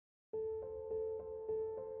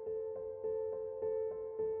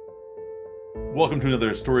Welcome to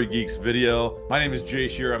another Story Geeks video. My name is Jay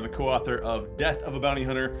Shearer. I'm the co-author of Death of a Bounty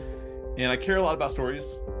Hunter, and I care a lot about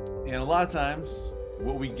stories. And a lot of times,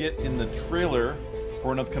 what we get in the trailer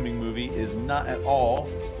for an upcoming movie is not at all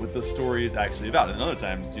what the story is actually about. And other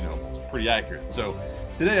times, it's pretty accurate. So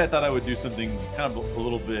today I thought I would do something kind of a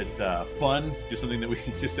little bit fun, just something that we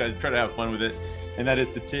just try to have fun with it. And that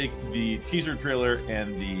is to take the teaser trailer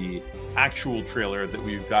and the actual trailer that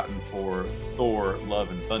we've gotten for Thor: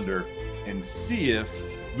 Love and Thunder and see if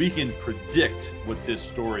we can predict what this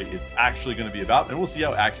story is actually going to be about. And we'll see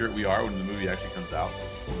how accurate we are when the movie actually comes out.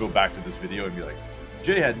 We'll go back to this video and be like,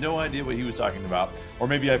 Jay had no idea what he was talking about, or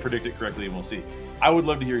maybe I predict it correctly, and we'll see. I would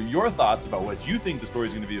love to hear your thoughts about what you think the story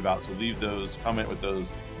is going to be about, so leave those, comment with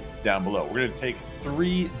those down below. We're going to take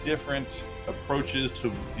 3 different approaches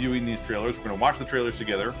to viewing these trailers. We're going to watch the trailers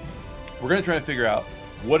together. We're going to try to figure out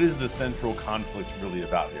what is the central conflict really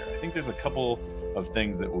about here. I think there's a couple of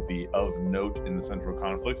things that will be of note in the central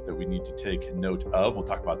conflict that we need to take note of. We'll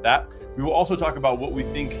talk about that. We will also talk about what we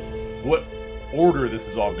think, what order this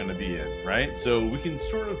is all going to be in, right? So we can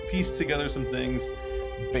sort of piece together some things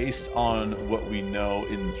based on what we know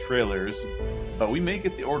in the trailers, but we may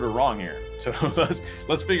get the order wrong here. So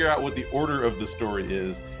let's figure out what the order of the story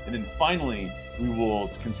is, and then finally we will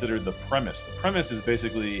consider the premise. The premise is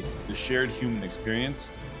basically the shared human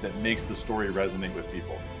experience that makes the story resonate with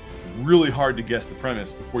people. It's really hard to guess the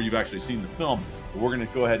premise before you've actually seen the film, but we're going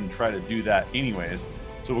to go ahead and try to do that anyways.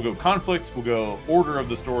 So we'll go conflict, we'll go order of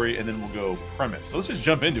the story, and then we'll go premise. So let's just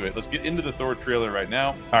jump into it. Let's get into the Thor trailer right now.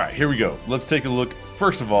 All right, here we go. Let's take a look,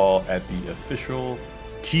 first of all, at the official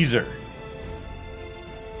teaser.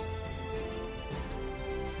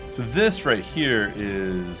 So this right here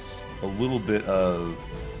is a little bit of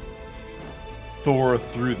Thor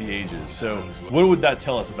through the ages. So what would that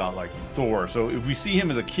tell us about Thor? So if we see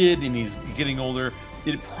him as a kid and he's getting older,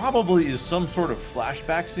 it probably is some sort of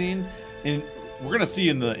flashback scene. And we're gonna see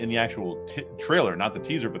in the actual trailer, not the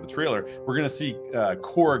teaser, but the trailer, we're gonna see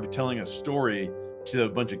Korg telling a story to a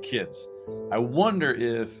bunch of kids. I wonder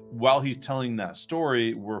if while he's telling that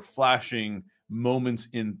story, we're flashing moments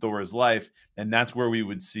in Thor's life, and that's where we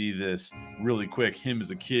would see this really quick, him as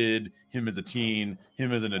a kid, him as a teen,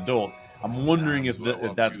 him as an adult. I'm wondering if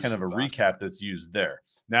that's kind of a recap that's used there.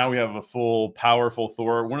 Now we have a full, powerful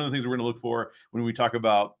Thor. One of the things we're going to look for when we talk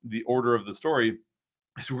about the order of the story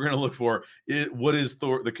is we're going to look for what is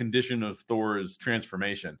Thor, the condition of Thor's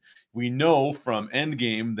transformation. We know from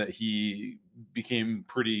Endgame that he became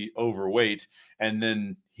pretty overweight, and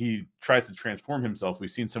then he tries to transform himself.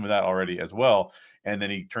 We've seen some of that already as well, and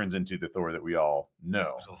then he turns into the Thor that we all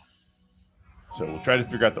know. So we'll try to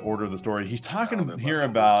figure out the order of the story. He's talking here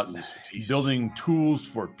about building tools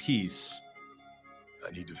for peace.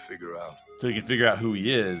 I need to figure out. So he can figure out who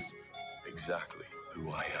he is. Exactly who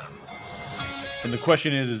I am. And the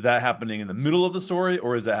question is that happening in the middle of the story,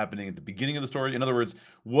 or is that happening at the beginning of the story? In other words,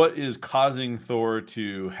 what is causing Thor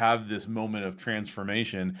to have this moment of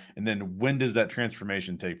transformation? And then when does that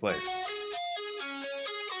transformation take place?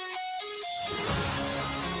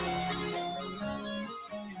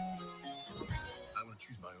 I want to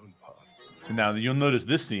choose my own path. And now you'll notice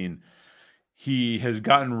this scene, he has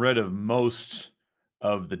gotten rid of most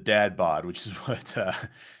of the dad bod, which is what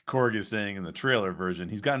Korg is saying in the trailer version.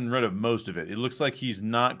 He's gotten rid of most of it. It looks like he's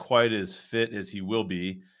not quite as fit as he will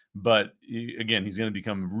be, but again, he's going to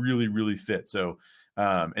become really, really fit. So,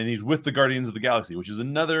 and he's with the Guardians of the Galaxy, which is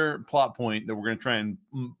another plot point that we're going to try and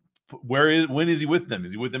when is he with them?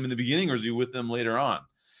 Is he with them in the beginning, or is he with them later on?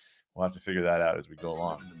 We'll have to figure that out as we go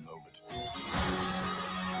along.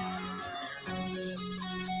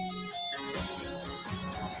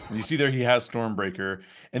 And you see there he has Stormbreaker,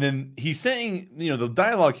 and then he's saying, the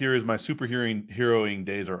dialogue here is my superheroing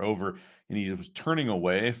days are over, and he was turning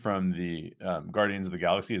away from the Guardians of the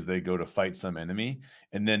Galaxy as they go to fight some enemy,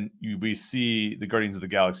 and then we see the Guardians of the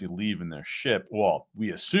Galaxy leave in their ship. Well,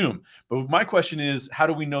 we assume, but my question is, how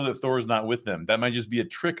do we know that Thor is not with them? That might just be a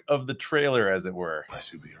trick of the trailer, as it were. My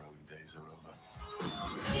superheroing days are over.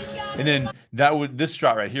 And then this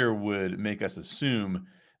shot right here would make us assume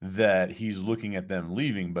that he's looking at them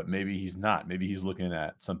leaving, but maybe he's not. Maybe he's looking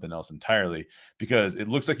at something else entirely, because it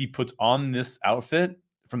looks like he puts on this outfit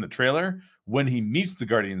from the trailer when he meets the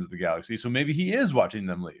Guardians of the Galaxy. So maybe he is watching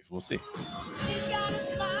them leave. We'll see.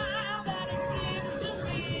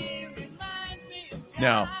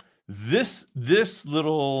 Now, this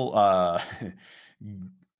little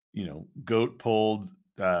goat pulled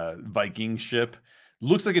Viking ship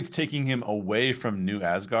looks like it's taking him away from New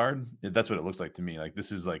Asgard. That's what it looks like to me. Like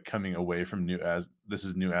this is like coming away from this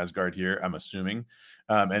is New Asgard here, I'm assuming.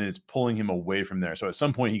 And it's pulling him away from there. So at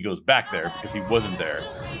some point he goes back there because he wasn't there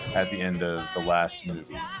at the end of the last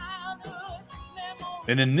movie.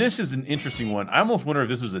 And then this is an interesting one. I almost wonder if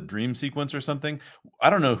this is a dream sequence or something. I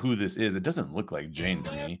don't know who this is. It doesn't look like Jane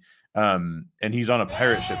to me. And he's on a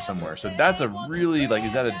pirate ship somewhere. So that's a really like,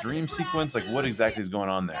 is that a dream sequence? Like what exactly is going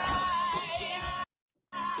on there?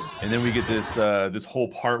 And then we get this this whole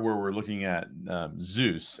part where we're looking at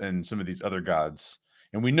Zeus and some of these other gods.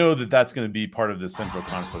 And we know that that's going to be part of the central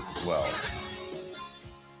conflict as well.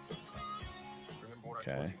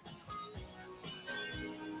 Okay.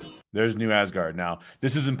 There's New Asgard. Now,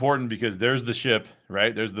 this is important because there's the ship,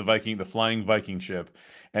 right? There's the flying Viking ship.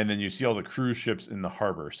 And then you see all the cruise ships in the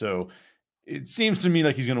harbor. So it seems to me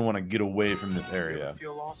like he's going to want to get away from this area.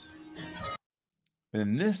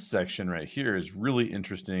 And this section right here is really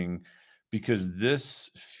interesting because this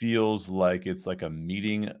feels like it's like a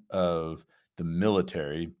meeting of the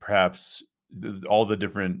military, perhaps all the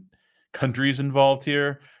different countries involved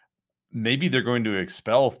here. Maybe they're going to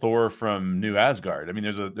expel Thor from New Asgard. I mean,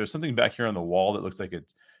 there's something back here on the wall that looks like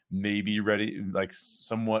it's maybe ready, like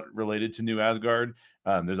somewhat related to New Asgard.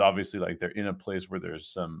 There's obviously like they're in a place where there's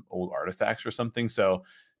some old artifacts or something. So,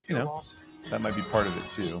 you know, that might be part of it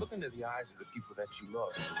too. Look into the eyes of the people that you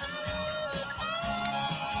love.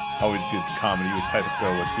 Always good comedy with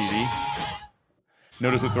Taika Waititi.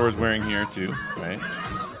 Notice what Thor's wearing here too, right?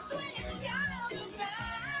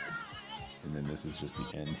 And then this is just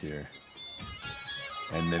the end here.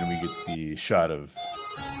 And then we get the shot of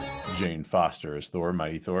Jane Foster as Thor,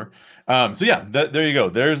 Mighty Thor. So yeah, there you go.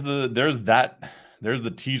 There's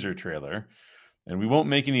the teaser trailer. And we won't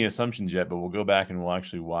make any assumptions yet, but we'll go back and we'll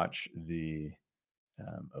actually watch the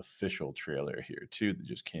official trailer here too that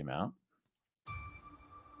just came out.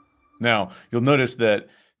 Now, you'll notice that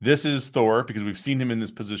this is Thor because we've seen him in this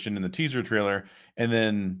position in the teaser trailer. And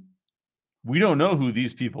then we don't know who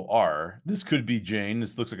these people are. This could be Jane.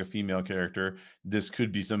 This looks like a female character. This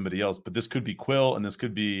could be somebody else, but this could be Quill and this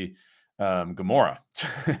could be Gamora.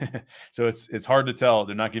 So it's hard to tell.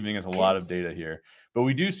 They're not giving us a lot of data here, but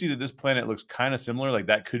we do see that this planet looks kind of similar. Like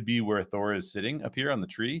that could be where Thor is sitting up here on the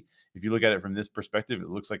tree. If you look at it from this perspective, it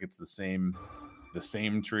looks like it's the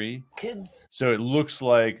same tree. Kids. So it looks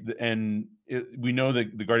like, we know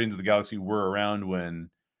that the Guardians of the Galaxy were around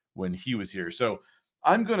when he was here. So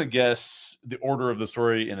I'm going to guess the order of the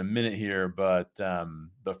story in a minute here, but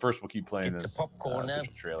first we'll keep playing this popcorn now.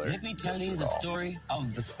 trailer. Let me tell you the story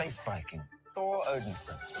of the space Viking, Thor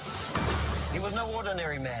Odinson. He was no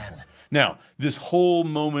ordinary man. Now, this whole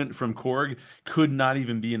moment from Korg could not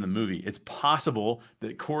even be in the movie. It's possible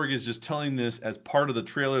that Korg is just telling this as part of the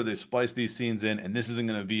trailer. They splice these scenes in, and this isn't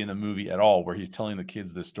going to be in the movie at all, where he's telling the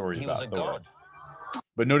kids this story He about was a Thor. god.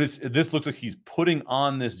 But notice, this looks like he's putting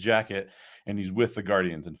on this jacket, and he's with the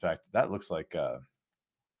Guardians. In fact, that looks like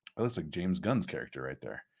James Gunn's character right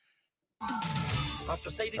there. After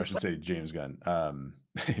saving I should say James Gunn.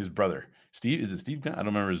 His brother. Steve, is it Steve Gunn? I don't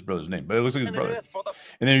remember his brother's name, but it looks like his brother.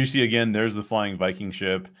 And then you see again, there's the flying Viking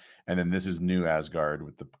ship, and then this is New Asgard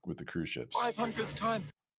with the cruise ships. 500th time.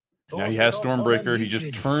 Now he has Stormbreaker.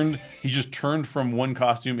 He just turned from one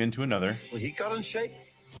costume into another. Well, he got in shape.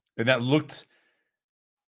 And that looked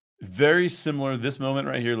very similar. This moment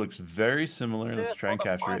right here looks very similar. Let's try and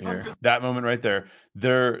capture it here. That moment right there.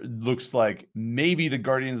 There looks like maybe the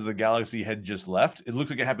Guardians of the Galaxy had just left. It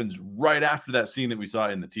looks like it happens right after that scene that we saw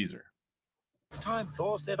in the teaser. It's time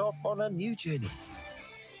Thor set off on a new journey.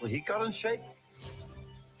 Well, he got in shape.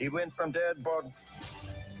 He went from dead bod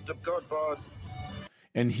to god bod.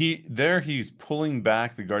 And he's pulling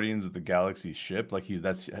back the Guardians of the Galaxy ship. Like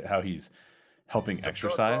that's how he's helping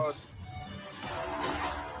exercise.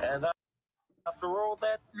 And after all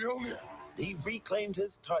that, he reclaimed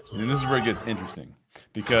his title. And this is where it gets interesting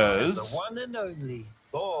because the one and only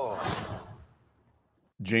Thor.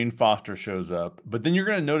 Jane Foster shows up, but then you're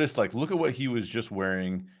going to notice, like, look at what he was just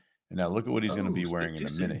wearing, and now look at what he's going to be wearing in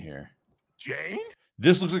a minute here. Jane?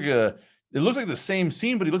 This looks like it looks like the same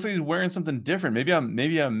scene, but he looks like he's wearing something different.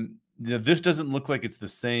 Maybe I'm this doesn't look like it's the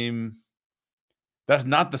same. That's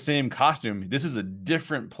not the same costume. This is a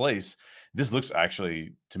different place. This looks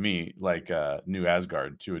actually to me like New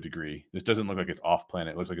Asgard to a degree. This doesn't look like it's off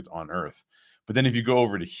planet. It looks like it's on Earth. But then if you go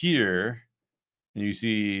over to here and you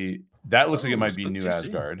see that looks like it might be New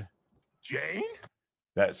Asgard. Jane?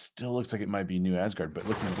 That still looks like it might be New Asgard, but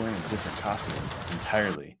look, he's wearing a different costume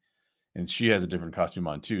entirely. And she has a different costume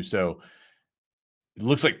on too. So it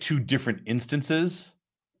looks like two different instances.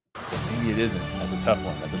 Maybe it isn't. That's a tough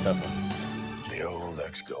one. The old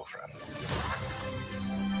ex-girlfriend.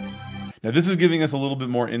 Now, this is giving us a little bit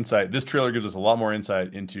more insight. This trailer gives us a lot more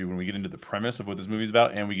insight into when we get into the premise of what this movie's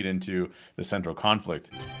about, and we get into the central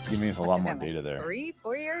conflict. It's giving us a lot more data there.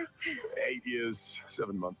 3-4 years? 8 years,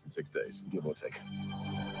 7 months, and 6 days, give or take.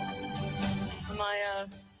 Am I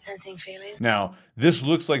sensing feelings? Now, this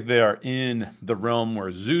looks like they are in the realm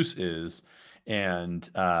where Zeus is, and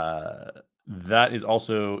that is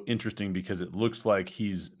also interesting because it looks like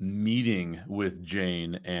he's meeting with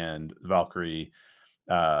Jane and Valkyrie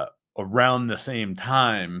around the same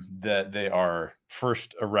time that they are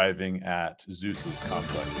first arriving at Zeus's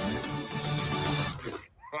complex.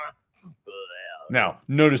 Now,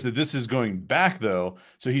 notice that this is going back, though.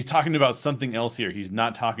 So he's talking about something else here. He's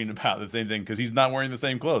not talking about the same thing because he's not wearing the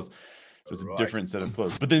same clothes. So it's a different set of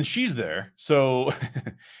clothes. But then she's there. So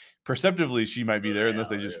perceptively, she might be there unless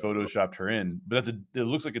they just photoshopped her in. But it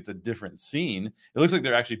looks like it's a different scene. It looks like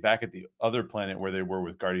they're actually back at the other planet where they were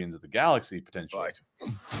with Guardians of the Galaxy, potentially. Right.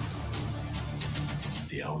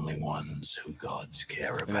 The only ones who gods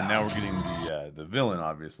care about And then now we're getting the villain,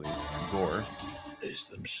 obviously, Gore. is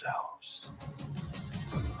themselves.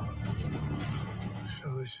 So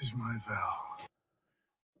this is my vow.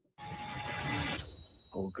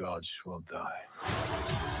 All gods will die.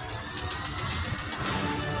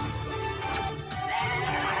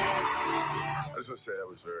 I just want to say that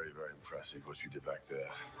was very, very impressive what you did back there.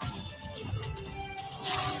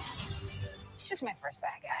 It's just my first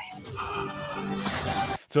bad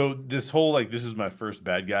guy. So this whole this is my first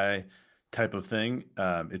bad guy type of thing.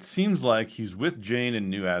 It seems like he's with Jane in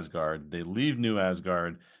New Asgard. They leave New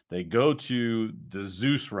Asgard. They go to the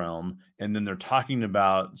Zeus realm, and then they're talking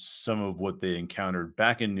about some of what they encountered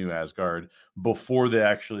back in New Asgard before they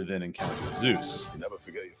actually then encountered Zeus. You never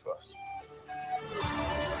forget your first.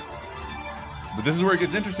 But this is where it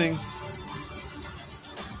gets interesting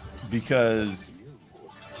because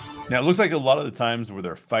now it looks like a lot of the times where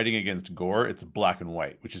they're fighting against Gore, it's black and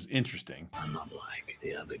white, which is interesting. I'm not like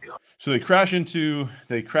the other gods. So they crash into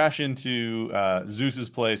Zeus's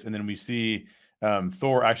place, and then we see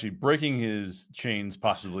Thor actually breaking his chains,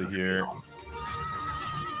 possibly here.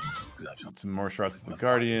 Some more shots of the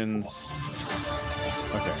Guardians.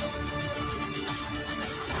 Okay.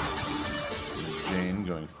 Jane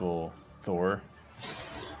going full Thor.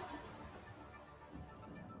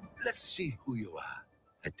 Let's see who you are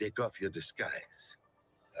and take off your disguise.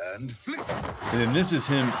 And flip. And then this is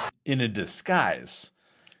him in a disguise,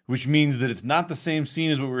 which means that it's not the same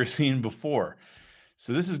scene as what we were seeing before.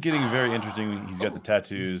 So this is getting very interesting. He's got the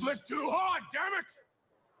tattoos. Split too hard, damn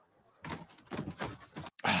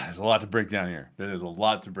it! There's a lot to break down here. There's a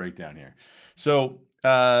lot to break down here. So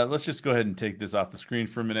let's just go ahead and take this off the screen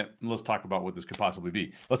for a minute, and let's talk about what this could possibly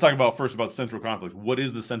be. Let's talk about first about central conflict. What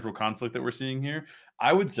is the central conflict that we're seeing here?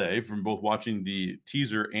 I would say, from both watching the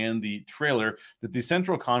teaser and the trailer, that the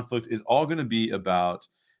central conflict is all going to be about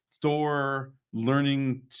Thor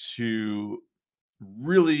learning to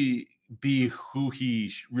really be who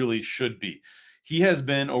he really should be. He has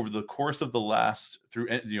been, over the course of the last,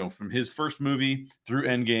 from his first movie through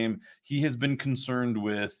Endgame, he has been concerned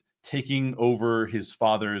with taking over his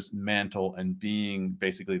father's mantle and being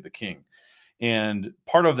basically the king. And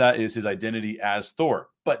part of that is his identity as Thor.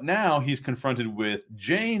 But now he's confronted with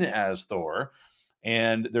Jane as Thor.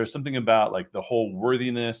 And there's something about the whole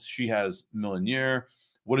worthiness. She has Mjolnir.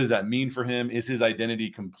 What does that mean for him? Is his identity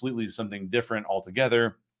completely something different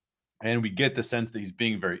altogether? And we get the sense that he's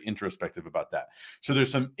being very introspective about that. So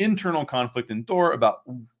there's some internal conflict in Thor about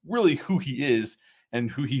really who he is and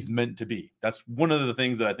who he's meant to be. That's one of the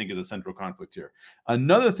things that I think is a central conflict here.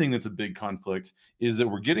 Another thing that's a big conflict is that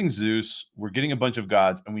we're getting Zeus, we're getting a bunch of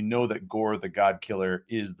gods, and we know that Gore, the god killer,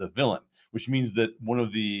 is the villain, which means that one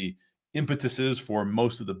of the impetuses for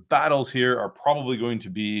most of the battles here are probably going to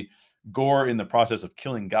be Gore in the process of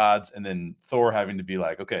killing gods, and then Thor having to be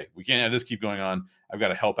like, okay, we can't have this keep going on. I've got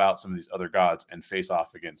to help out some of these other gods and face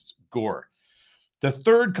off against Gore. The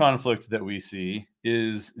third conflict that we see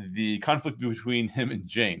is the conflict between him and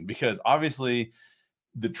Jane, because obviously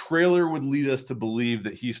the trailer would lead us to believe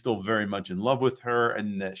that he's still very much in love with her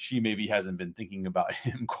and that she maybe hasn't been thinking about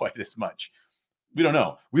him quite as much. We don't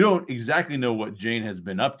know. We don't exactly know what Jane has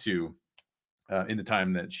been up to in the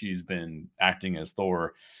time that she's been acting as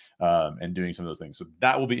Thor and doing some of those things. So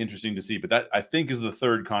that will be interesting to see. But that, I think, is the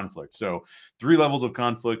third conflict. So 3 levels of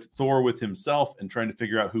conflict: Thor with himself and trying to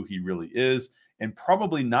figure out who he really is, and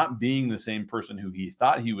probably not being the same person who he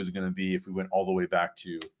thought he was going to be if we went all the way back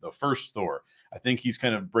to the first Thor. I think he's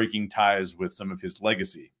kind of breaking ties with some of his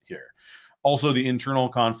legacy here. Also, the internal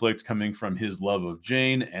conflict coming from his love of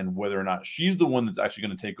Jane and whether or not she's the one that's actually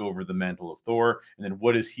going to take over the mantle of Thor. And then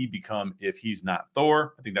what does he become if he's not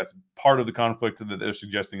Thor? I think that's part of the conflict that they're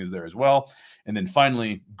suggesting is there as well. And then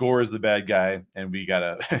finally, Gore is the bad guy, and we got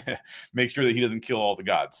to make sure that he doesn't kill all the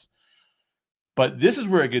gods. But this is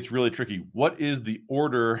where it gets really tricky. What is the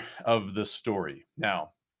order of the story?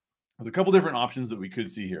 Now, there's a couple different options that we could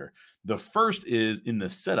see here. The first is in the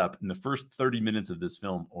setup, in the first 30 minutes of this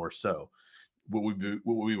film or so, what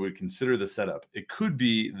we would consider the setup. It could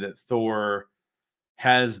be that Thor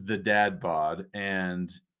has the dad bod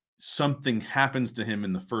and something happens to him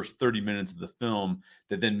in the first 30 minutes of the film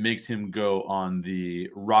that then makes him go on the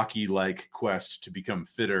Rocky-like quest to become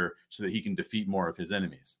fitter so that he can defeat more of his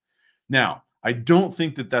enemies. Now, I don't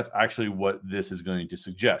think that that's actually what this is going to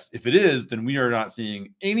suggest. If it is, then we are not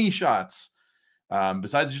seeing any shots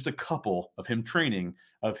besides just a couple of him training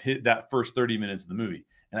of that first 30 minutes of the movie.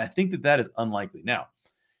 And I think that that is unlikely. Now,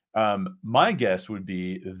 my guess would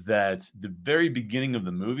be that the very beginning of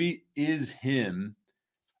the movie is him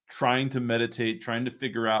trying to meditate, trying to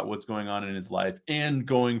figure out what's going on in his life, and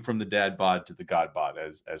going from the dad bod to the god bod,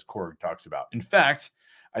 as Korg talks about. In fact,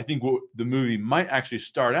 I think what the movie might actually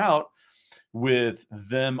start out with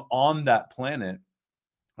them on that planet,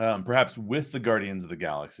 perhaps with the Guardians of the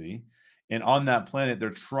Galaxy. And on that planet,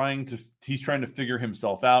 he's trying to figure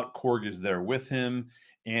himself out. Korg is there with him,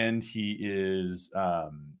 and he is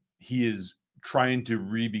trying to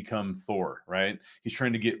re-become Thor, right? He's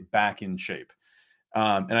trying to get back in shape.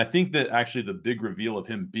 And I think that actually the big reveal of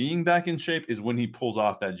him being back in shape is when he pulls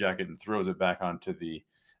off that jacket and throws it back onto the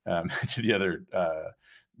to the other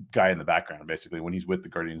guy in the background, basically, when he's with the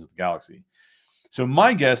Guardians of the Galaxy. So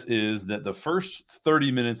my guess is that the first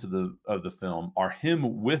 30 minutes of the film are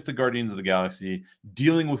him with the Guardians of the Galaxy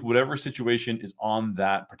dealing with whatever situation is on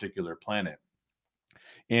that particular planet.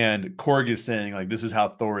 And Korg is saying, like, this is how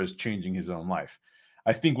Thor is changing his own life.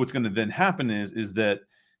 I think what's going to then happen is that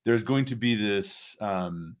there's going to be this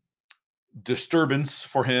disturbance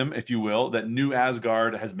for him, if you will, that New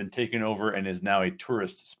Asgard has been taken over and is now a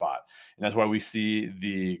tourist spot. And that's why we see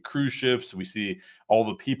the cruise ships, we see all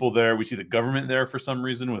the people there, we see the government there for some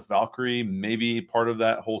reason with Valkyrie, maybe part of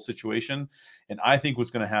that whole situation. And I think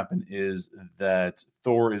what's going to happen is that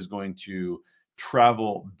Thor is going to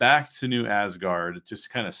travel back to New Asgard to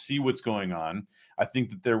kind of see what's going on. I think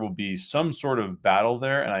that there will be some sort of battle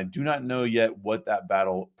there, and I do not know yet what that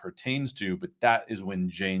battle pertains to, but that is when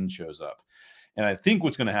Jane shows up. And I think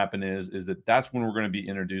what's going to happen is that that's when we're going to be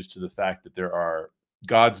introduced to the fact that there are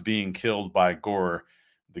gods being killed by Gore,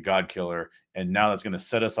 the god killer, and now that's going to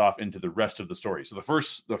set us off into the rest of the story. So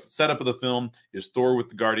the setup of the film is Thor with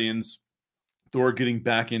the Guardians, Thor getting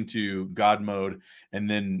back into God mode, and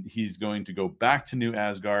then he's going to go back to New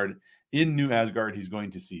Asgard. In New Asgard, he's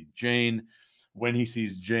going to see Jane. When he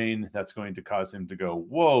sees Jane, that's going to cause him to go,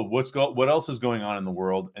 whoa, what else is going on in the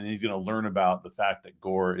world? And he's going to learn about the fact that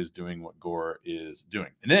Gore is doing what Gore is doing.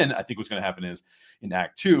 And then I think what's going to happen is in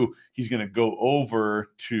Act 2, he's going to go over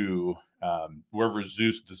to wherever the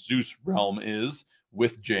Zeus realm is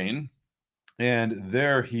with Jane. And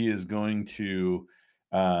there he is going to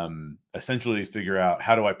essentially figure out,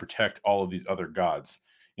 how do I protect all of these other gods?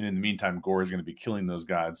 And in the meantime, Gore is going to be killing those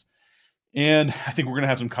gods. And I think we're going to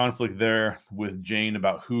have some conflict there with Jane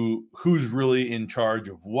about who's really in charge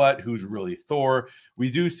of what, who's really Thor. We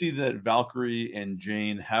do see that Valkyrie and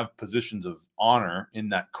Jane have positions of honor in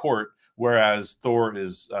that court, whereas Thor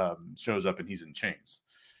shows up and he's in chains.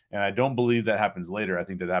 And I don't believe that happens later. I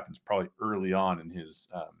think that happens probably early on in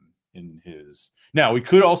his. Now, we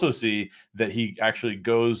could also see that he actually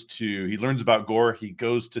he learns about Gore. He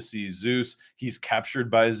goes to see Zeus. He's captured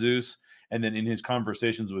by Zeus. And then in his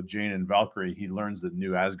conversations with Jane and Valkyrie, he learns that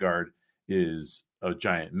New Asgard is a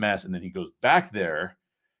giant mess. And then he goes back there,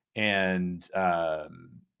 and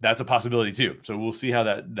that's a possibility too. So we'll see how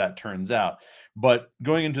that turns out. But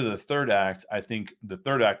going into the third act, I think the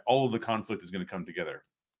third act, all of the conflict is going to come together.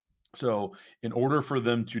 So in order for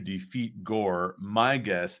them to defeat Gore, my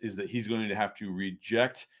guess is that he's going to have to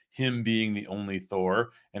reject him being the only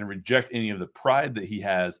Thor and reject any of the pride that he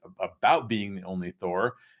has about being the only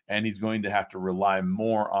Thor. And he's going to have to rely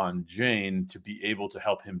more on Jane to be able to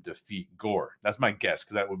help him defeat Gore. That's my guess,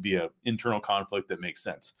 because that would be an internal conflict that makes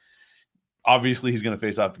sense. Obviously, he's going to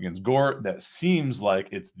face off against Gore. That seems like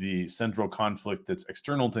it's the central conflict that's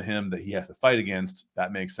external to him that he has to fight against.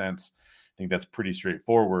 That makes sense. I think that's pretty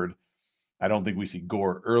straightforward. I don't think we see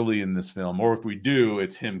Gore early in this film, or if we do,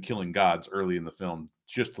 it's him killing gods early in the film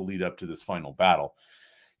just to lead up to this final battle.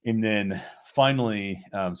 And then finally,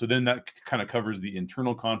 so then that kind of covers the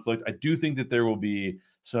internal conflict. I do think that there will be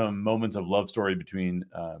some moments of love story between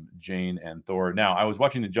Jane and Thor. Now, I was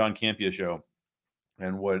watching the John Campea show,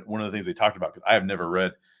 and one of the things they talked about, because I have never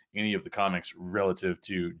read any of the comics relative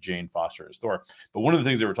to Jane Foster as Thor, but one of the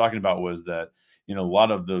things they were talking about was that in a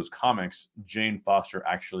lot of those comics, Jane Foster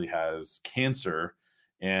actually has cancer,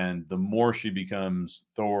 and the more she becomes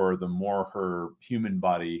Thor, the more her human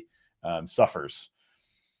body suffers.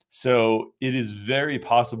 So it is very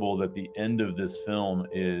possible that the end of this film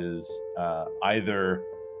is either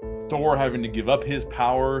Thor having to give up his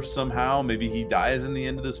power somehow. Maybe he dies in the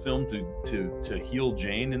end of this film to heal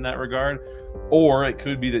Jane in that regard. Or it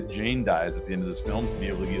could be that Jane dies at the end of this film to be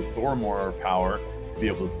able to give Thor more power to be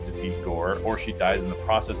able to defeat Gore, or she dies in the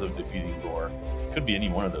process of defeating Gore. It could be any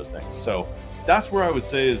one of those things. So that's where I would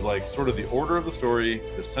say is like sort of the order of the story,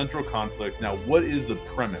 the central conflict. Now, what is the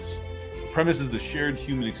premise? Premise is the shared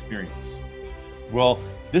human experience. Well,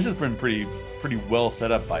 this has been pretty well set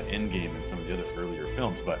up by Endgame and some of the other earlier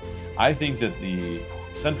films, but I think that the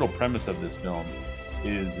central premise of this film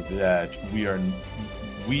is that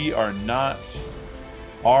we are not,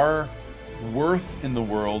 our worth in the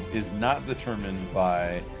world is not determined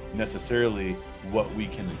by necessarily what we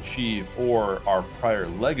can achieve or our prior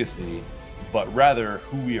legacy, but rather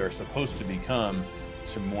who we are supposed to become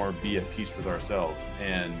to more be at peace with ourselves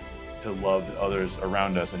and to love the others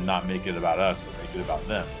around us and not make it about us, but make it about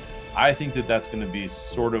them. I think that that's going to be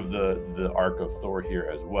sort of the arc of Thor here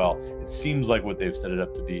as well. It seems like what they've set it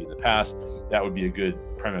up to be in the past. That would be a good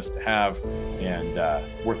premise to have and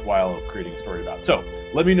worthwhile of creating a story about. So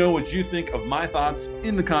let me know what you think of my thoughts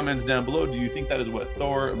in the comments down below. Do you think that is what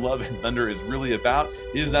Thor, Love and Thunder is really about?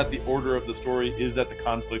 Is that the order of the story? Is that the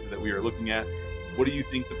conflict that we are looking at? What do you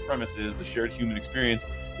think the premise is, the shared human experience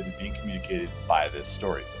that is being communicated by this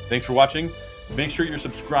story? Thanks for watching. Make sure you're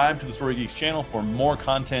subscribed to the Story Geeks channel for more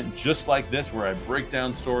content just like this, where I break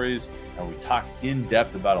down stories and we talk in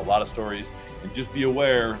depth about a lot of stories. And just be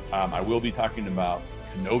aware, I will be talking about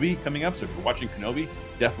Kenobi coming up. So if you're watching Kenobi,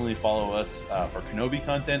 definitely follow us for Kenobi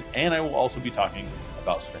content. And I will also be talking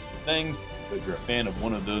about Stranger Things. So if you're a fan of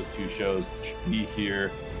one of those two shows, be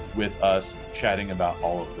here with us chatting about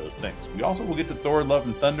all of those things. We also will get to Thor, Love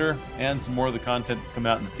and Thunder and some more of the content that's come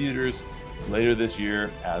out in the theaters later this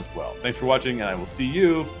year as well. Thanks for watching, and I will see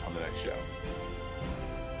you on the next show.